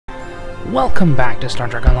Welcome back to Star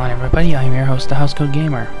Trek Online, everybody. I'm your host, the Housecoat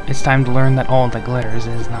Gamer. It's time to learn that all that glitters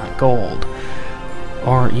is not gold,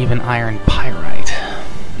 or even iron pyrite.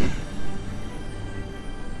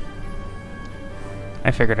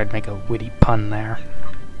 I figured I'd make a witty pun there.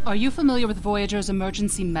 Are you familiar with Voyager's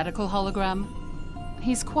emergency medical hologram?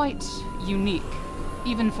 He's quite unique,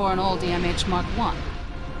 even for an old DMH Mark I.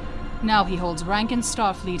 Now he holds rank in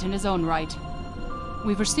Starfleet in his own right.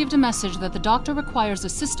 We've received a message that the Doctor requires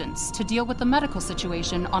assistance to deal with the medical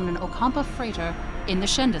situation on an Ocampa freighter in the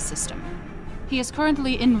Shenda system. He is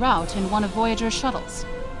currently en route in one of Voyager's shuttles.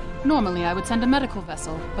 Normally I would send a medical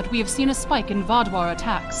vessel, but we have seen a spike in Vaadwaur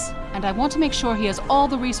attacks, and I want to make sure he has all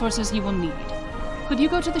the resources he will need. Could you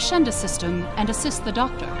go to the Shenda system and assist the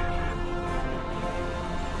Doctor?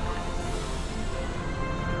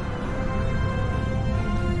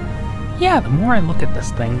 Yeah, the more I look at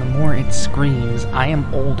this thing, the more it screams, I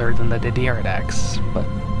am older than the Didiridex, but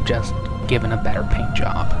just given a better paint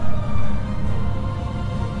job.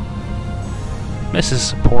 This is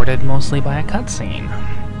supported mostly by a cutscene.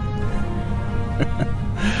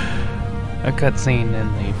 A cutscene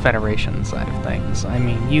in the Federation side of things. I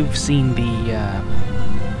mean, you've seen the,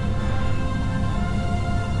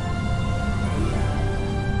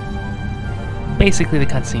 basically the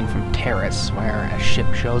cutscene from Terrace, where a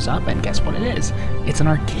ship shows up, and guess what it is? It's an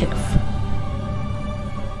Arkiv.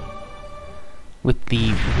 With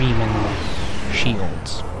the Riemann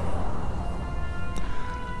shields.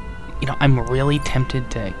 You know, I'm really tempted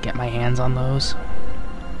to get my hands on those.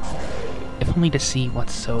 If only to see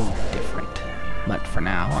what's so different. But for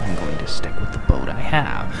now, I'm going to stick with the boat I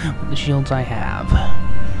have, with the shields I have.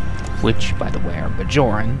 Which, by the way, are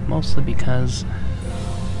Bajoran, mostly because,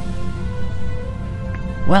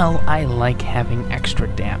 well, I like having extra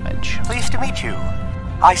damage. Pleased to meet you.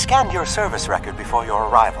 I scanned your service record before your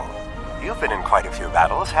arrival. You've been in quite a few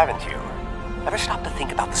battles, haven't you? Ever stop to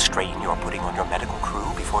think about the strain you're putting on your medical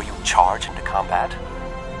crew before you charge into combat?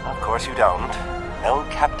 Of course you don't. No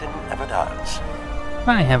captain ever does.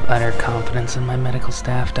 I have utter confidence in my medical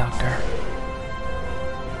staff, Doctor.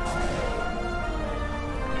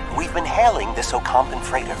 We've been hailing this Ocampan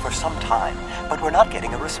freighter for some time, but we're not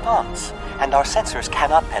getting a response, and our sensors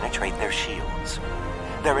cannot penetrate their shields.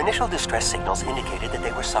 Their initial distress signals indicated that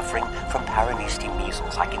they were suffering from Paranesti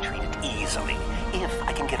measles. I can treat it easily, if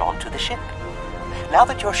I can get onto the ship. Now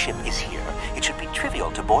that your ship is here, it should be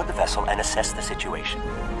trivial to board the vessel and assess the situation.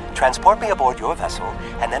 Transport me aboard your vessel,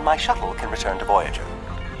 and then my shuttle can return to Voyager.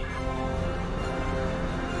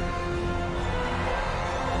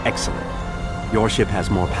 Excellent. Your ship has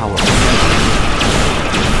more power.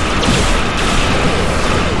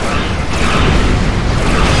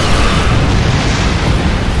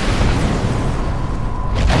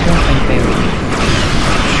 I don't think they would.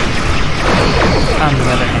 On the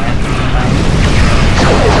other hand,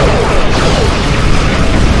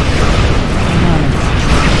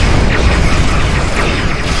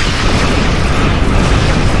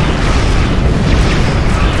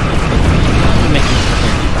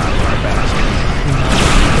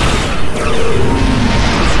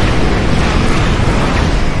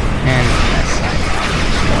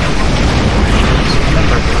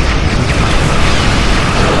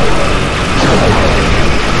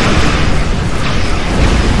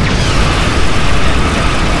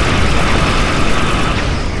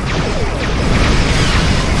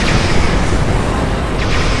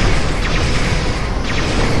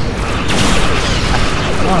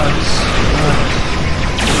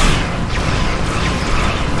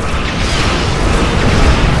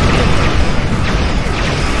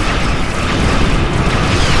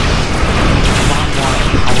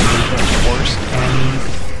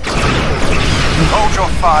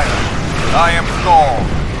 fire. I am Gaul,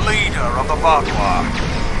 leader of the Vaadwaur.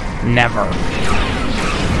 never.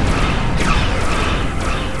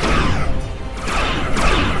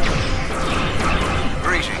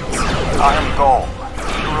 Greetings. I am Gaul,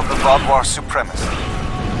 leader of the Vaadwaur supremacy.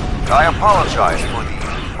 I apologize for the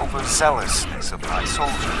overzealousness of my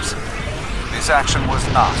soldiers. This action was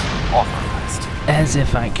not authorized. As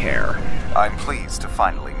if I care. I'm pleased to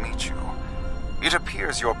finally meet you. It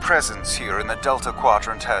appears your presence here in the Delta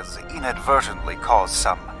Quadrant has inadvertently caused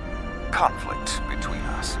some conflict between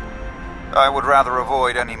us. I would rather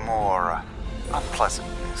avoid any more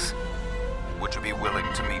unpleasantness. Would you be willing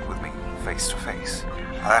to meet with me face to face?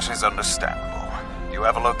 That is understandable. You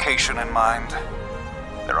have a location in mind?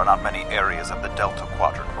 There are not many areas of the Delta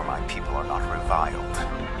Quadrant where my people are not reviled.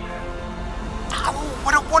 Oh,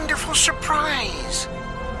 what a wonderful surprise!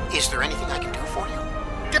 Is there anything I can do for you?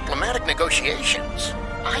 Diplomatic negotiations.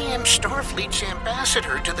 I am Starfleet's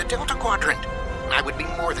ambassador to the Delta Quadrant. I would be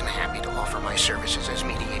more than happy to offer my services as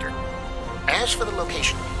mediator. As for the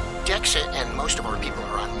location, Dexa and most of our people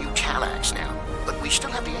are on New Talax now, but we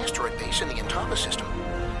still have the asteroid base in the Intaba system.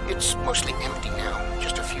 It's mostly empty now,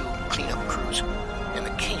 just a few cleanup crews, and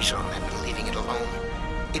the Kazon have been leaving it alone.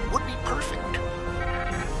 It would be perfect.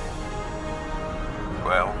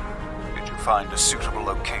 Well, did you find a suitable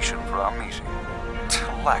location for our meeting?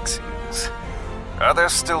 Talaxians. Are there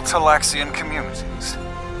still Talaxian communities?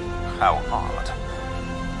 How odd.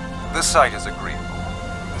 The site is agreeable.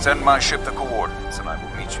 Send my ship the coordinates and I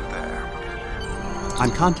will meet you there.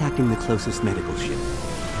 I'm contacting the closest medical ship.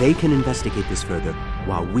 They can investigate this further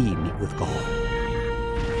while we meet with Gaul.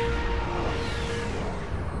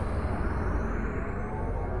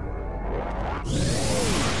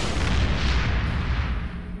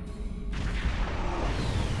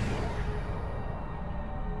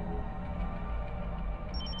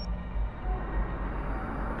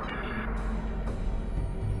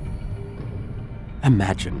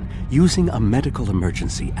 Imagine using a medical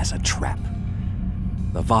emergency as a trap.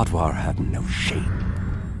 The Vaadwaur have no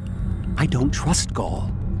shame. I don't trust Gaul.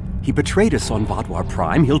 He betrayed us on Vaadwaur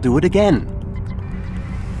Prime. He'll do it again.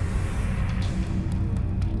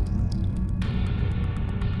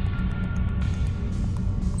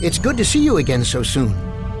 It's good to see you again so soon.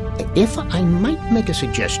 If I might make a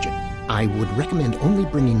suggestion, I would recommend only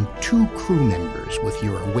bringing 2 crew members with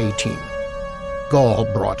your away team. Gaul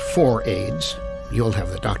brought 4 aides. You'll have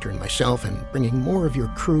the doctor and myself, and bringing more of your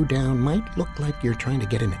crew down might look like you're trying to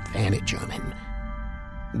get an advantage on him.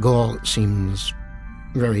 Gaul seems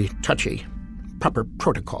very touchy. Proper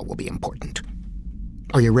protocol will be important.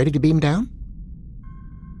 Are you ready to beam down?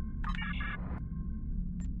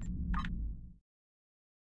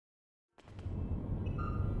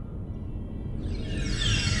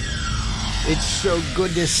 It's so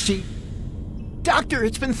good to see... Doctor,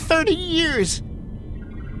 it's been 30 years!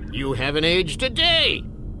 You haven't aged a day!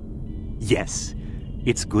 Yes,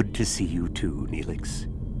 it's good to see you too, Neelix.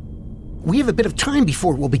 We have a bit of time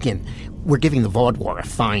before we'll begin. We're giving the Vaadwaur a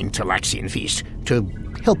fine Talaxian feast to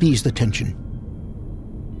help ease the tension.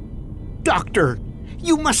 Doctor,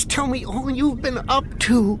 you must tell me all you've been up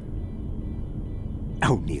to.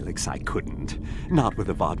 Oh, Neelix, I couldn't. Not with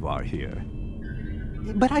the Vaadwaur here.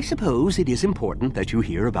 But I suppose it is important that you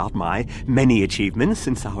hear about my many achievements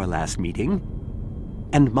since our last meeting.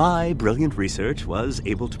 And my brilliant research was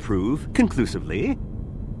able to prove conclusively.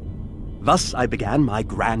 Thus I began my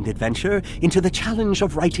grand adventure into the challenge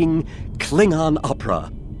of writing Klingon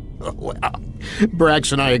opera. Oh, well,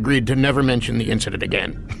 Brax and I agreed to never mention the incident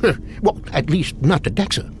again. Well, at least not to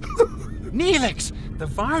Dexa. Neelix, the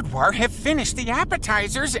Vaadwaur have finished the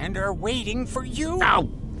appetizers and are waiting for you. Oh,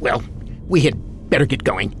 well, we had better get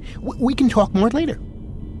going. We can talk more later.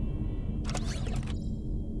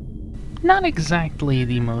 Not exactly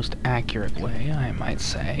the most accurate way, I might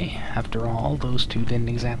say. After all, those two didn't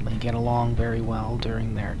exactly get along very well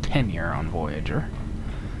during their tenure on Voyager.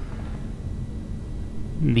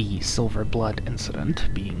 The Silver Blood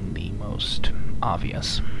incident being the most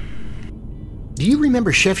obvious. Do you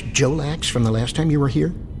remember Chef Jolax from the last time you were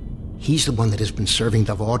here? He's the one that has been serving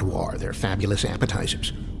the Vaadwaur their fabulous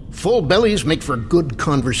appetizers. Full bellies make for good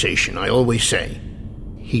conversation, I always say.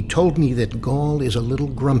 He told me that Gaul is a little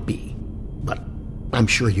grumpy, but I'm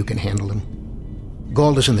sure you can handle him.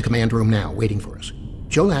 Gaul is in the command room now, waiting for us.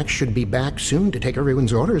 Jolax should be back soon to take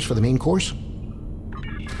everyone's orders for the main course.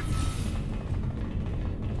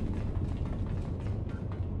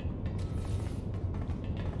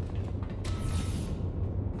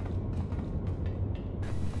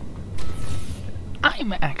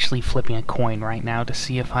 I'm actually flipping a coin right now to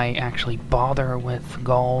see if I actually bother with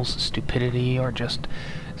Gaul's stupidity or just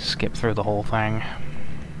skip through the whole thing.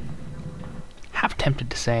 Half tempted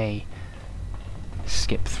to say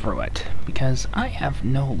skip through it, because I have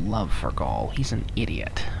no love for Gaul. He's an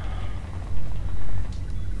idiot.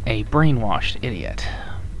 A brainwashed idiot,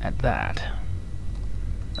 at that.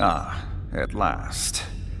 Ah, at last.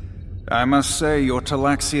 I must say your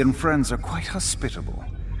Talaxian friends are quite hospitable.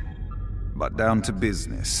 But down to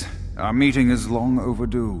business. Our meeting is long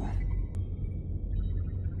overdue.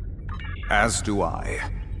 As do I.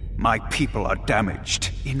 My people are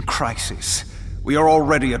damaged, in crisis. We are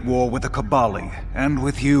already at war with the Kabali, and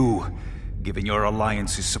with you, giving your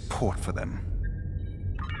alliance's support for them.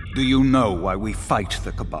 Do you know why we fight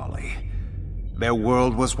the Kabali? Their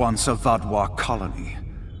world was once a Vaadwaur colony,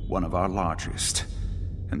 one of our largest.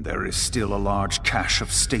 And there is still a large cache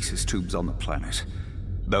of stasis tubes on the planet.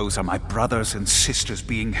 Those are my brothers and sisters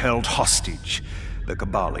being held hostage. The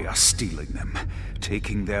Kabali are stealing them,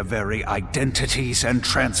 taking their very identities and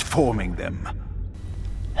transforming them.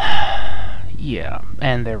 Yeah,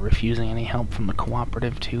 and they're refusing any help from the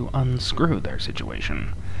cooperative to unscrew their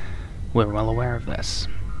situation. We're well aware of this.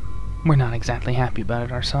 We're not exactly happy about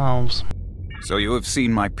it ourselves. So you have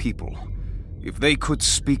seen my people. If they could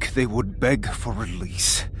speak, they would beg for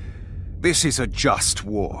release. This is a just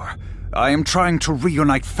war. I am trying to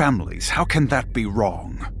reunite families. How can that be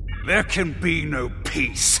wrong? There can be no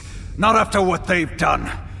peace. Not after what they've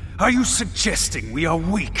done. Are you suggesting we are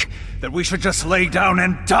weak? That we should just lay down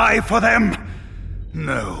and die for them?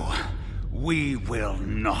 No, we will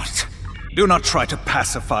not. Do not try to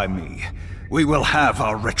pacify me. We will have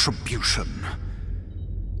our retribution.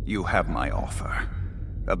 You have my offer.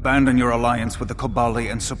 Abandon your alliance with the Kobali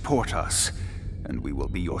and support us, and we will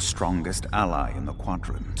be your strongest ally in the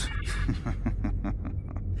Quadrant.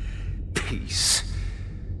 Peace.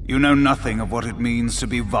 You know nothing of what it means to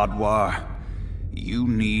be Vadwar. You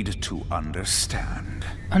need to understand.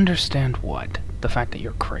 Understand what? The fact that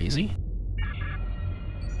you're crazy?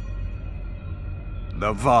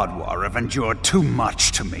 The Vadwar have endured too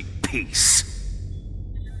much to make peace.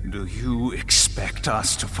 Do you expect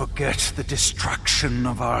us to forget the destruction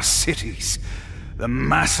of our cities? The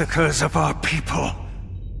massacres of our people?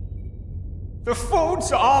 The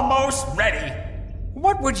food's almost ready.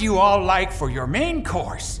 What would you all like for your main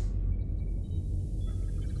course?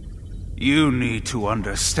 You need to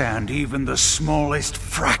understand even the smallest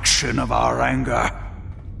fraction of our anger.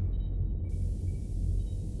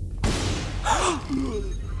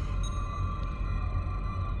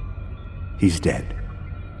 He's dead.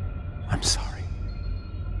 I'm sorry.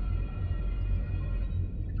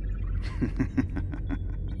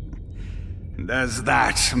 Does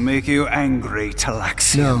that make you angry,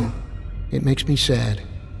 Talaxian? No. It makes me sad.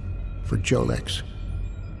 For Jolex.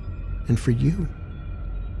 And for you.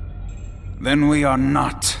 Then we are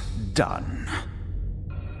not done.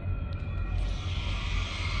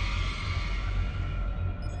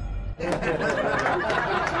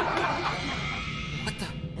 What the?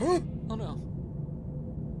 Huh? Oh no.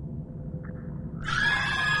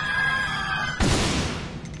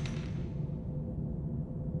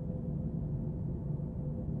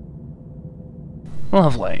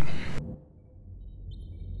 Lovely.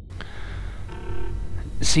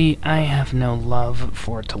 See, I have no love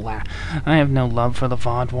for I have no love for the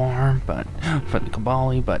Vadwar, but for the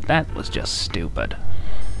Kobali, but that was just stupid.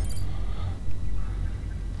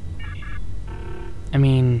 I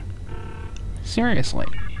mean, seriously.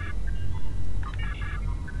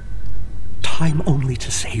 Time only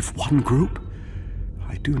to save one group?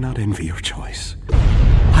 I do not envy your choice.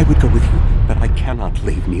 I would go with you, but I cannot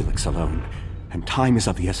leave Neelix alone. And time is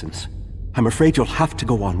of the essence. I'm afraid you'll have to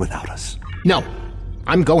go on without us. No.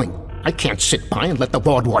 I'm going. I can't sit by and let the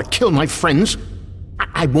Vadwar kill my friends.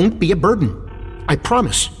 I won't be a burden. I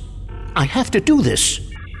promise. I have to do this.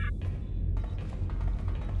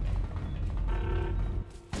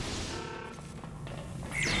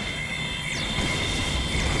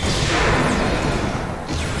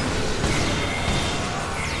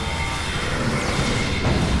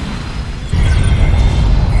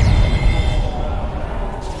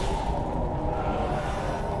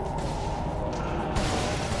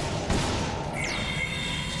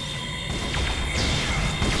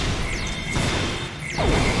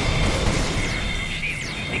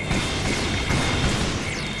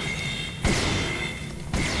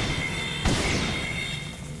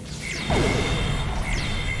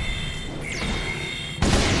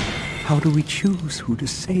 How do we choose who to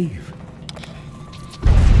save?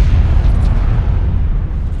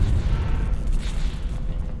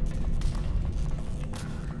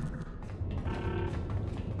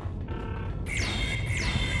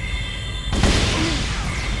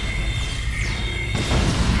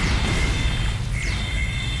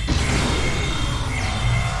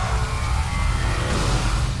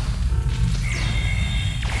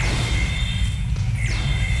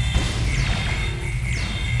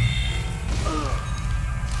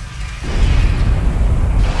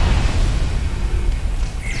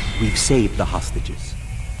 We've saved the hostages,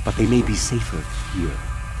 but they may be safer here.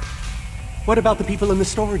 What about the people in the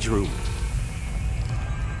storage room?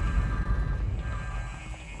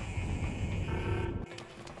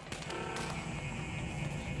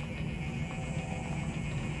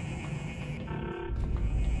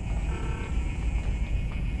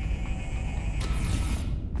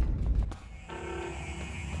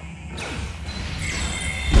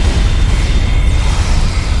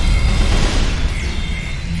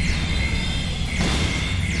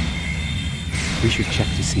 We should check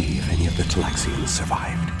to see if any of the Talaxians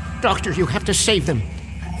survived. Doctor, you have to save them.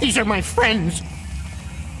 These are my friends.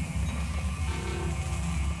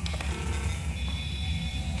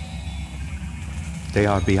 They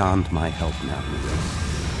are beyond my help now,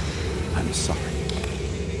 Neil. I'm sorry.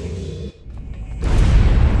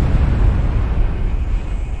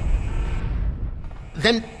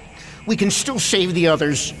 Then we can still save the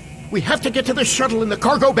others. We have to get to the shuttle in the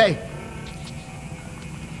cargo bay.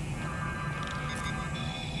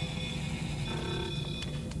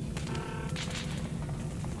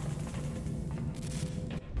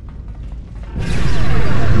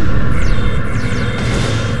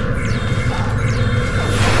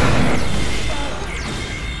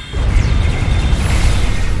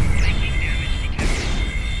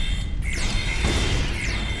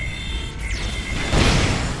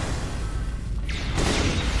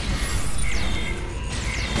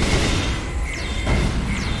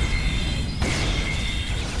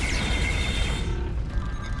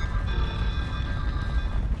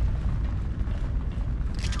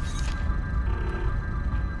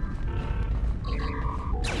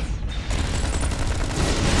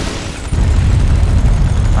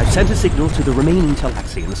 Send a signal to the remaining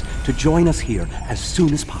Talaxians to join us here as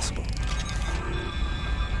soon as possible.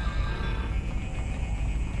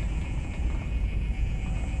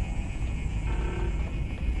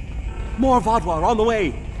 More Vaadwaur on the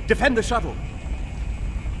way! Defend the shuttle!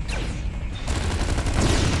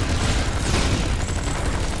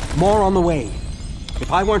 More on the way.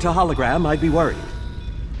 If I weren't a hologram, I'd be worried.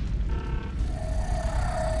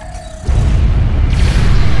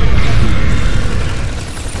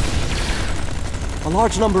 A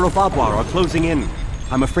large number of Vaadwaur are closing in.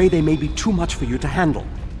 I'm afraid they may be too much for you to handle.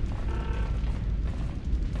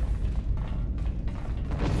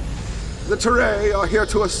 The Teray are here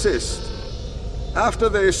to assist. After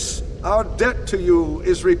this, our debt to you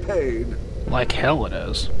is repaid. Like hell it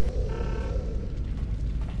is.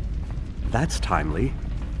 That's timely.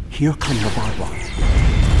 Here come the Vaadwaur.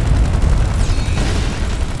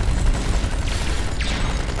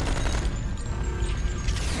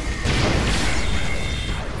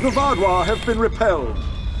 The Vaadwaur have been repelled.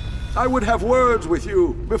 I would have words with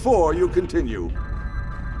you before you continue.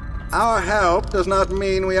 Our help does not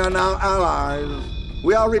mean we are now allies.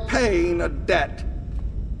 We are repaying a debt.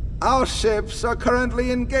 Our ships are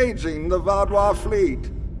currently engaging the Vaadwaur fleet.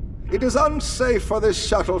 It is unsafe for this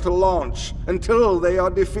shuttle to launch until they are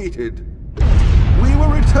defeated. We will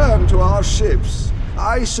return to our ships.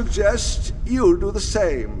 I suggest you do the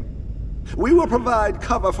same. We will provide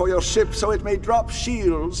cover for your ship so it may drop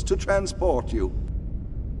shields to transport you.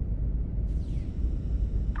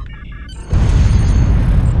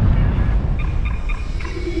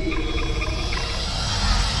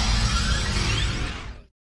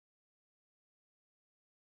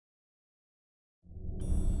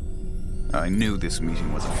 I knew this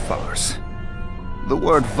meeting was a farce. The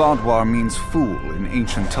word Vaadwaur means fool in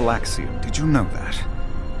ancient Talaxian. Did you know that?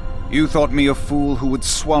 You thought me a fool who would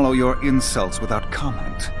swallow your insults without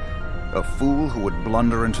comment. A fool who would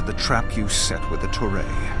blunder into the trap you set with the Teray.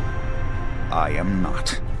 I am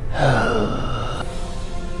not.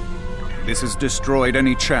 This has destroyed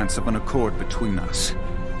any chance of an accord between us.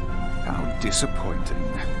 How disappointing.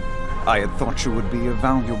 I had thought you would be a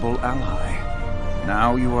valuable ally.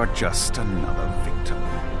 Now you are just another victim.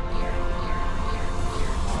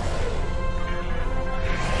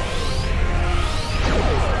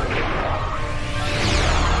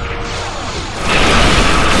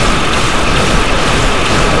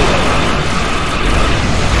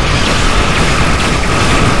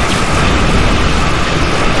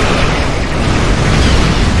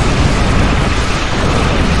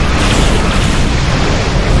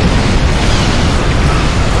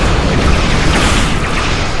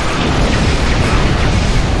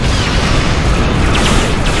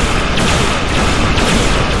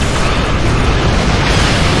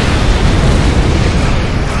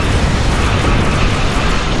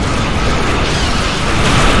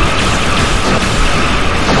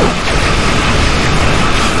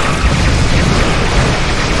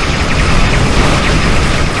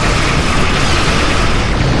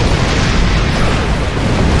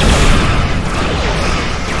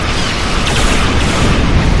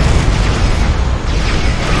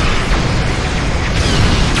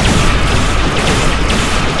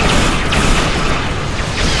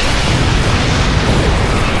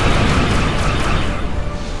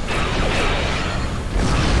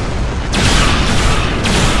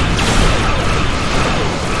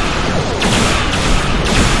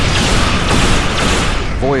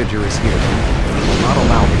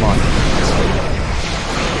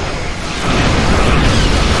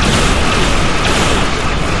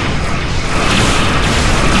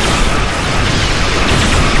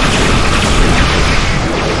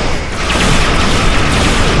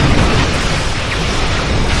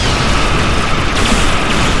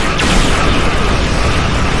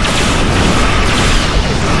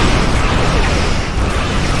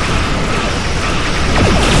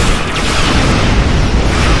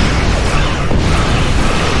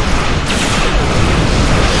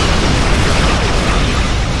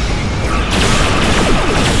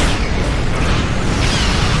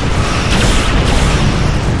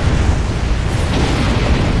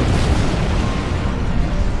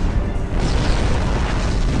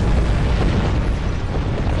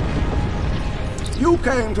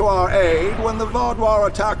 came to our aid when the Vaadwaur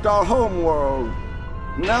attacked our home world.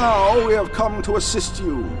 Now we have come to assist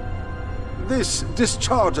you. This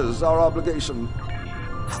discharges our obligation.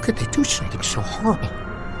 How could they do something so horrible?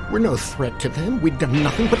 We're no threat to them. We've done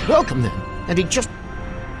nothing but welcome them. And he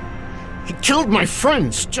killed my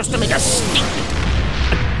friends just to make a statement.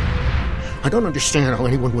 I don't understand how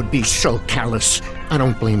anyone would be so callous. I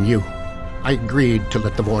don't blame you. I agreed to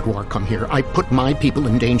let the Vaadwaur come here. I put my people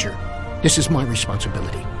in danger. This is my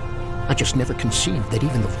responsibility. I just never conceived that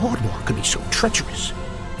even the Vaadwaur could be so treacherous.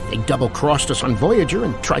 They double-crossed us on Voyager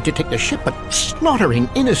and tried to take the ship, but slaughtering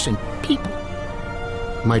innocent people.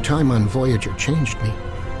 My time on Voyager changed me.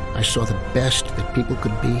 I saw the best that people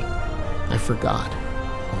could be. I forgot,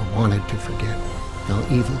 or wanted to forget, how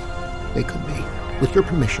evil they could be. With your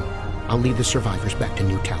permission, I'll lead the survivors back to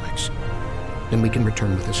New Talax. Then we can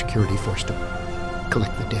return with the security force to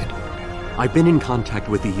collect the dead. I've been in contact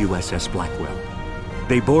with the USS Blackwell.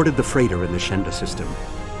 They boarded the freighter in the Shenda system,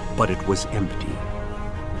 but it was empty.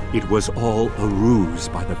 It was all a ruse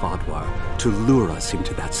by the Vaadwaur to lure us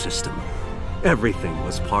into that system. Everything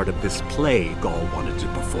was part of this play Gaul wanted to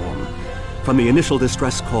perform, from the initial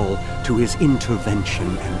distress call to his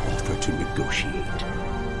intervention and offer to negotiate.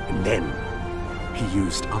 And then he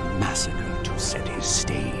used a massacre to set his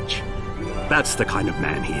stage. That's the kind of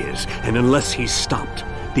man he is, and unless he's stopped,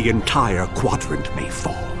 the entire quadrant may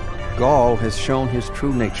fall. Gaul has shown his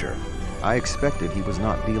true nature. I expected he was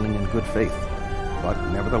not dealing in good faith. But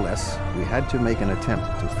nevertheless, we had to make an attempt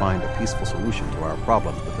to find a peaceful solution to our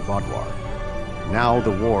problems with the Vaadwaur. Now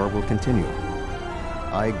the war will continue.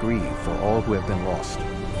 I grieve for all who have been lost,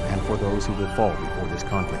 and for those who will fall before this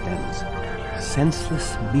conflict ends.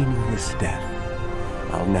 Senseless, meaningless death.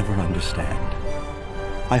 I'll never understand.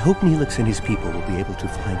 I hope Neelix and his people will be able to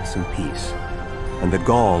find some peace, and that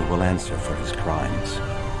Gaul will answer for his crimes.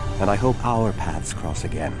 And I hope our paths cross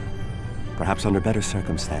again, perhaps under better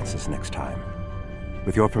circumstances next time.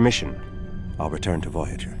 With your permission, I'll return to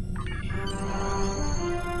Voyager.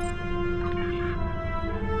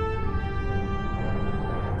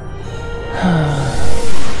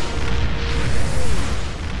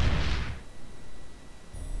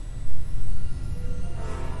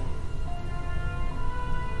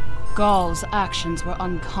 Gaul's actions were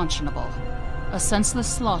unconscionable. A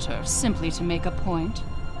senseless slaughter simply to make a point.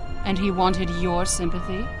 And he wanted your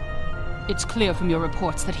sympathy? It's clear from your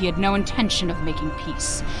reports that he had no intention of making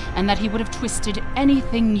peace, and that he would have twisted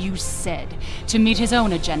anything you said to meet his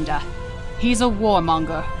own agenda. He's a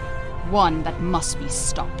warmonger, one that must be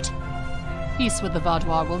stopped. Peace with the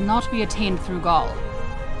Vaadwaur will not be attained through Gaul,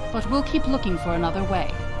 but we'll keep looking for another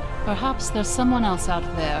way. Perhaps there's someone else out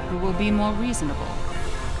there who will be more reasonable.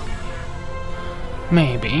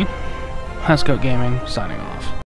 Maybe. Housecoat Gaming, signing off.